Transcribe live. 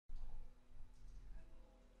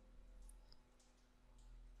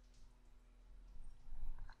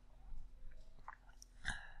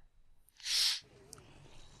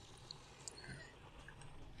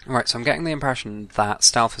Right, so I'm getting the impression that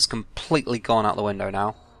stealth has completely gone out the window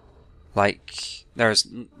now. Like, there is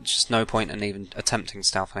just no point in even attempting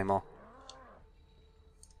stealth anymore.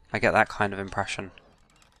 I get that kind of impression.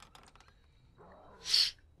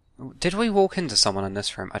 Did we walk into someone in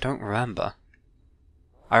this room? I don't remember.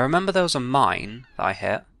 I remember there was a mine that I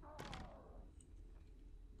hit.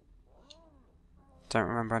 Don't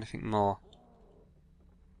remember anything more.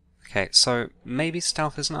 Okay, so maybe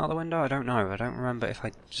stealth isn't out the window? I don't know. I don't remember if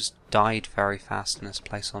I just died very fast in this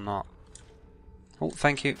place or not. Oh,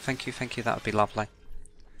 thank you, thank you, thank you. That would be lovely.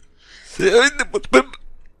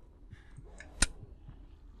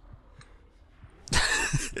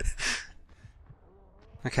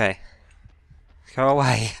 Okay. Go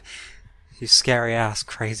away. You scary ass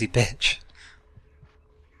crazy bitch.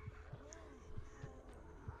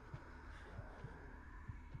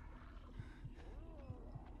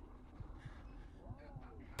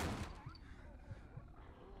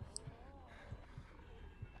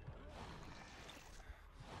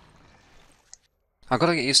 I've got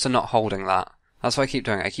to get used to not holding that. That's why I keep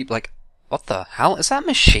doing it. I keep like, what the hell? Is that a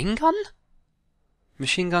machine gun?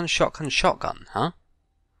 Machine gun, shotgun, huh?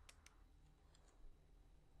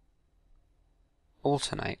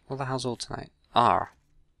 Alternate? What the hell's alternate? R.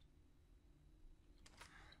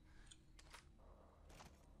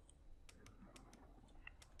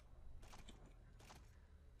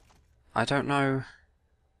 I don't know.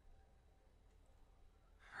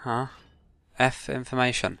 Huh? F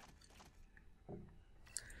information.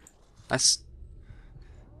 That's...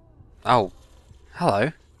 Oh.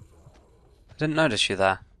 Hello. I didn't notice you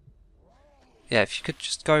there. Yeah, if you could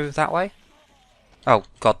just go that way. Oh,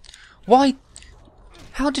 God. Why?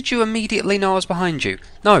 How did you immediately know I was behind you?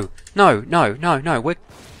 No, no, no, no, no,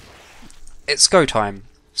 it's go time.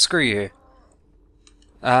 Screw you.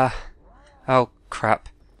 Oh, crap.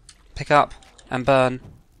 Pick up, and burn.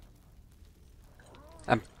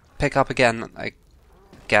 And pick up again, I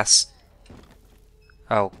guess.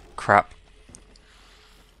 Oh, crap.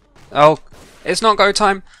 Oh, it's not go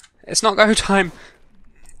time! It's not go time!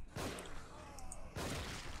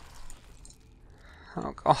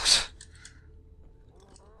 Oh, God.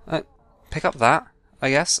 Pick up that, I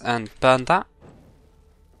guess, and burn that.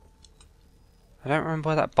 I don't remember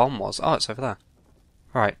where that bomb was. Oh, it's over there.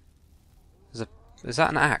 Right. Is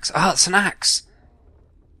that an axe? Ah, it's an axe!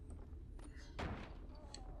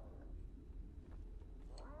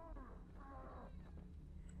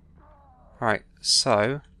 Right,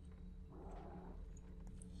 so...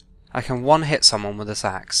 I can one-hit someone with this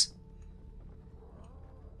axe.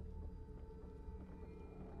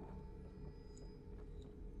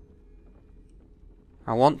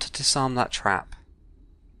 I want to disarm that trap.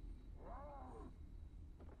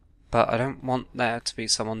 But I don't want there to be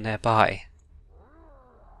someone nearby.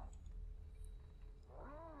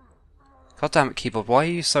 God damn it, keyboard, why are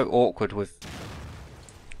you so awkward with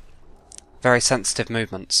very sensitive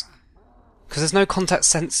movements? Because there's no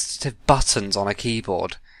context-sensitive buttons on a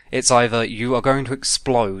keyboard. It's either you are going to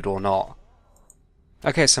explode or not.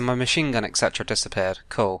 Okay, so my machine gun, etc. disappeared.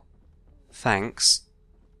 Cool. Thanks.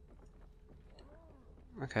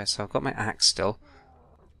 Okay, so I've got my axe still.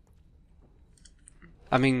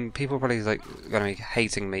 I mean, people are probably like going to be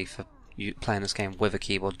hating me for playing this game with a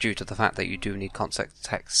keyboard due to the fact that you do need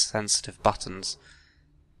context-sensitive buttons.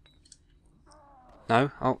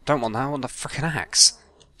 No? Oh, don't want that. I want the frickin' axe.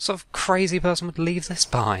 What sort of crazy person would leave this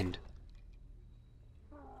behind?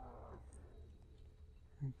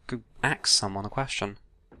 Go axe someone a question.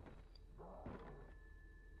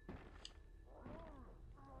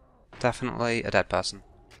 Definitely a dead person.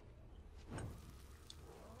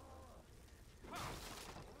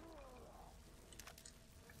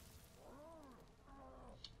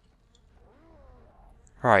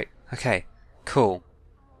 Right, okay, cool.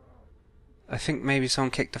 I think maybe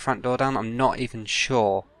someone kicked the front door down. I'm not even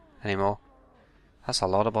sure anymore. That's a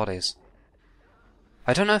lot of bodies.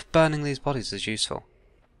 I don't know if burning these bodies is useful.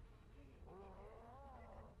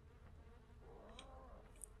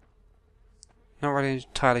 Not really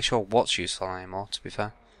entirely sure what's useful anymore, to be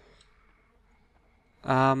fair.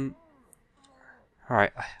 Alright.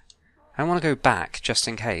 I want to go back, just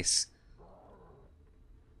in case.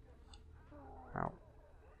 Oh.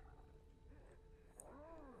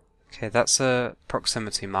 Okay, that's a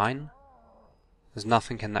proximity mine. There's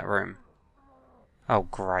nothing in that room. Oh,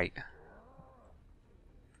 great.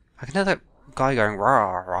 I can hear that guy going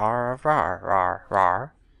rawr, rawr, rawr, rawr,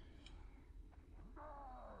 rawr.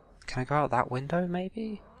 Can I go out that window,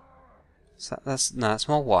 maybe? No, that's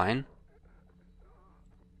more wine.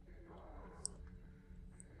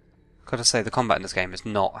 Gotta say, the combat in this game is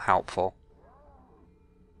not helpful.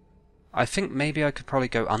 I think maybe I could probably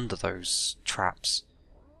go under those traps.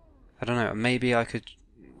 I don't know, maybe I could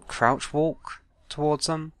crouch walk towards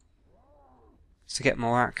them to get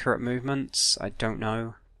more accurate movements. I don't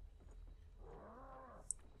know.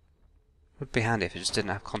 Would be handy if it just didn't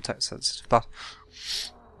have context sensitive, but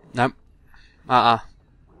nope. I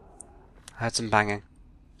heard some banging.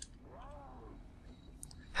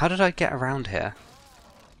 How did I get around here?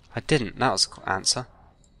 I didn't. That was the answer.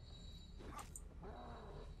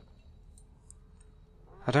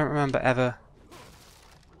 I don't remember ever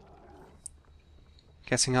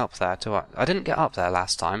getting up there, do I? I didn't get up there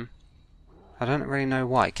last time. I don't really know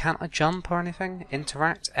why. Can't I jump or anything?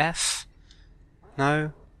 Interact? F?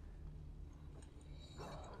 No?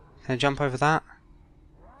 Can I jump over that?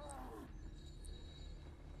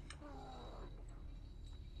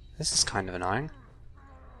 This is kind of annoying.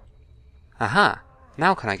 Aha!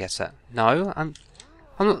 Now can I get it? No, I'm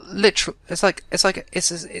literally.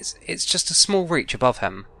 It's just a small reach above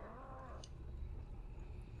him.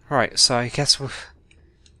 Right, so I guess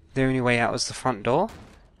the only way out is the front door.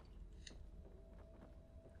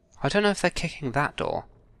 I don't know if they're kicking that door,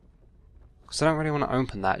 because I don't really want to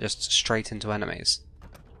open that just straight into enemies.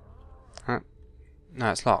 No,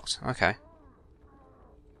 it's locked. Okay.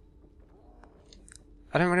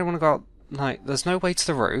 I don't really want to go out, like, there's no way to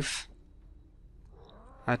the roof.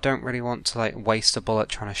 I don't really want to, like, waste a bullet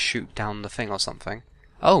trying to shoot down the thing or something.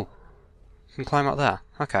 Oh! You can climb up there.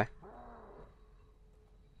 Okay.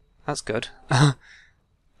 That's good. I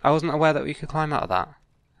wasn't aware that we could climb out of that.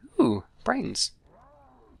 Ooh, brains.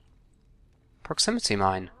 Proximity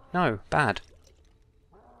mine. No, bad.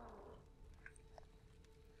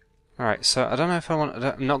 Alright, so I don't know if I want...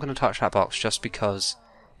 I'm not going to touch that box just because,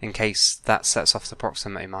 in case that sets off the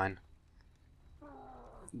proximity mine.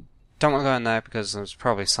 Don't want to go in there because there's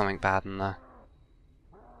probably something bad in there.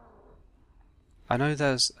 I know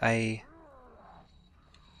there's a...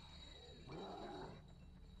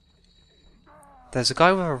 There's a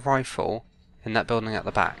guy with a rifle in that building at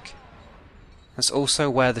the back. That's also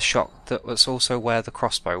where that's also where the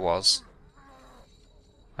crossbow was.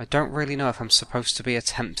 I don't really know if I'm supposed to be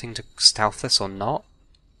attempting to stealth this or not.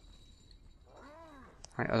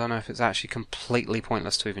 I don't know if it's actually completely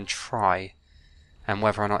pointless to even try, and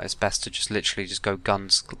whether or not it's best to just literally just go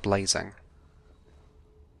guns blazing.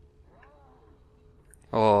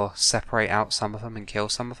 Or separate out some of them and kill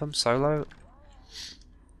some of them solo.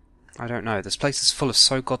 I don't know. This place is full of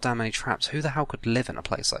so goddamn many traps. Who the hell could live in a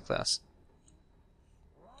place like this?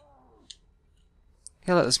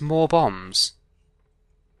 Yeah, look, there's more bombs.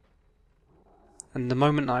 And the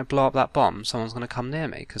moment I blow up that bomb, someone's going to come near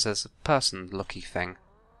me, because there's a person-looky thing.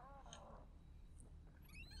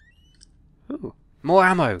 Ooh, more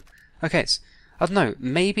ammo! Okay, I don't know,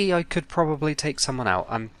 maybe I could probably take someone out.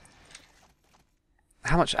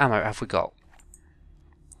 How much ammo have we got?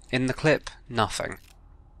 In the clip, nothing.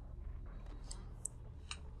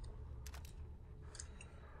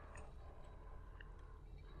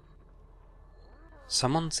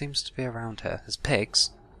 Someone seems to be around here. There's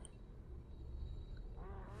pigs.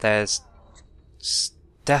 There's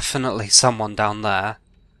definitely someone down there.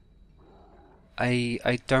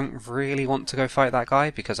 I don't really want to go fight that guy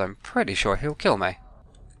because I'm pretty sure he'll kill me.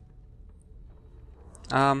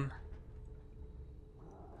 Don't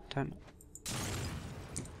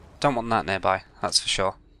want that nearby, that's for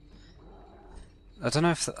sure. I don't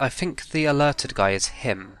know if... I think the alerted guy is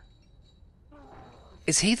him.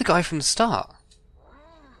 Is he the guy from the start?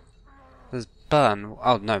 There's burn.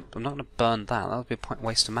 Oh no, I'm not going to burn that. That would be a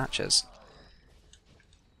waste of matches.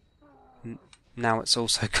 Now it's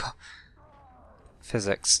also got...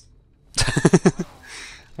 physics.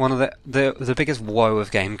 One of the biggest woe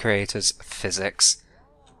of game creators, physics.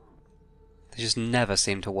 They just never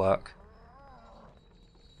seem to work.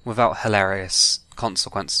 Without hilarious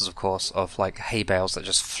consequences, of course, of like hay bales that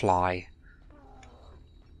just fly.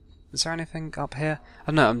 Is there anything up here? I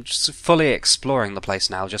don't know, I'm just fully exploring the place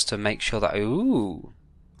now just to make sure that... Ooh!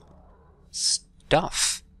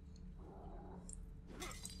 Stuff!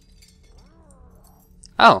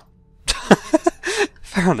 Oh!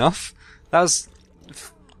 Fair enough. That was...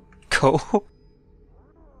 cool.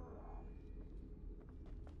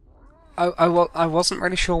 I wasn't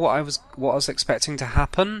really sure what I was expecting to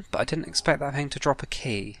happen, but I didn't expect that thing to drop a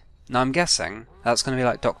key. Now I'm guessing that's going to be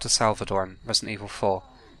like Dr. Salvador in Resident Evil 4.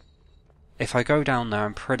 If I go down there,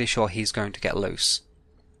 I'm pretty sure he's going to get loose.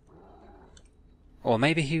 Or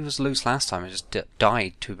maybe he was loose last time and just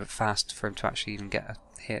died too fast for him to actually even get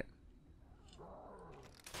a hit.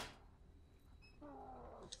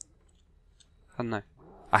 I don't know.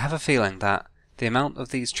 I have a feeling that the amount of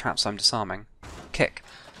these traps I'm disarming... Kick.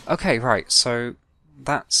 Okay, right, so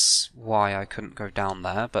that's why I couldn't go down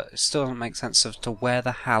there, but it still doesn't make sense as to where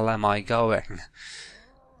the hell am I going?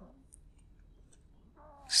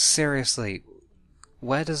 Seriously,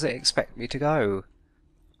 where does it expect me to go?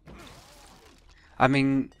 I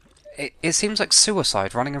mean, it seems like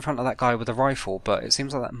suicide running in front of that guy with a rifle, but it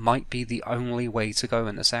seems like that might be the only way to go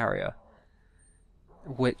in this area.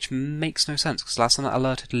 Which makes no sense, because last time that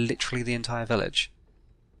alerted literally the entire village.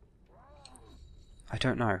 I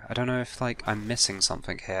don't know. I don't know if, like, I'm missing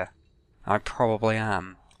something here. I probably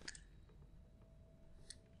am.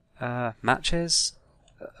 Matches?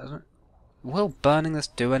 Will burning this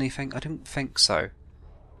do anything? I don't think so.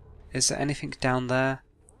 Is there anything down there?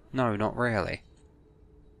 No, not really.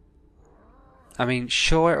 I mean,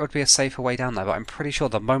 sure, it would be a safer way down there, but I'm pretty sure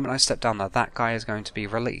the moment I step down there, that guy is going to be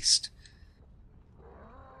released.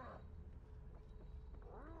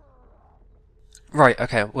 Right,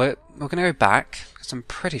 okay, we're going to go back, because I'm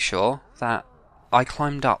pretty sure that I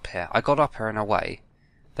climbed up here. I got up here in a way.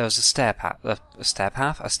 There was a stairway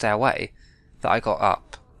that I got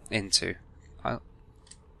up into.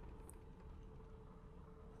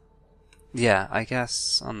 Yeah, I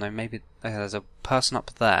guess, I don't know, maybe there's a person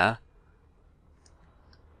up there.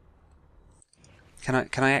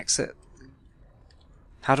 Can I exit?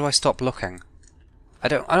 How do I stop looking? I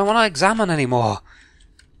don't want to examine anymore.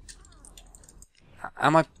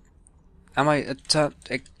 Am I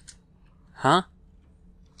huh?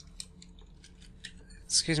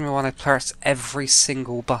 Excuse me while I press every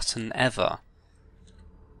single button ever.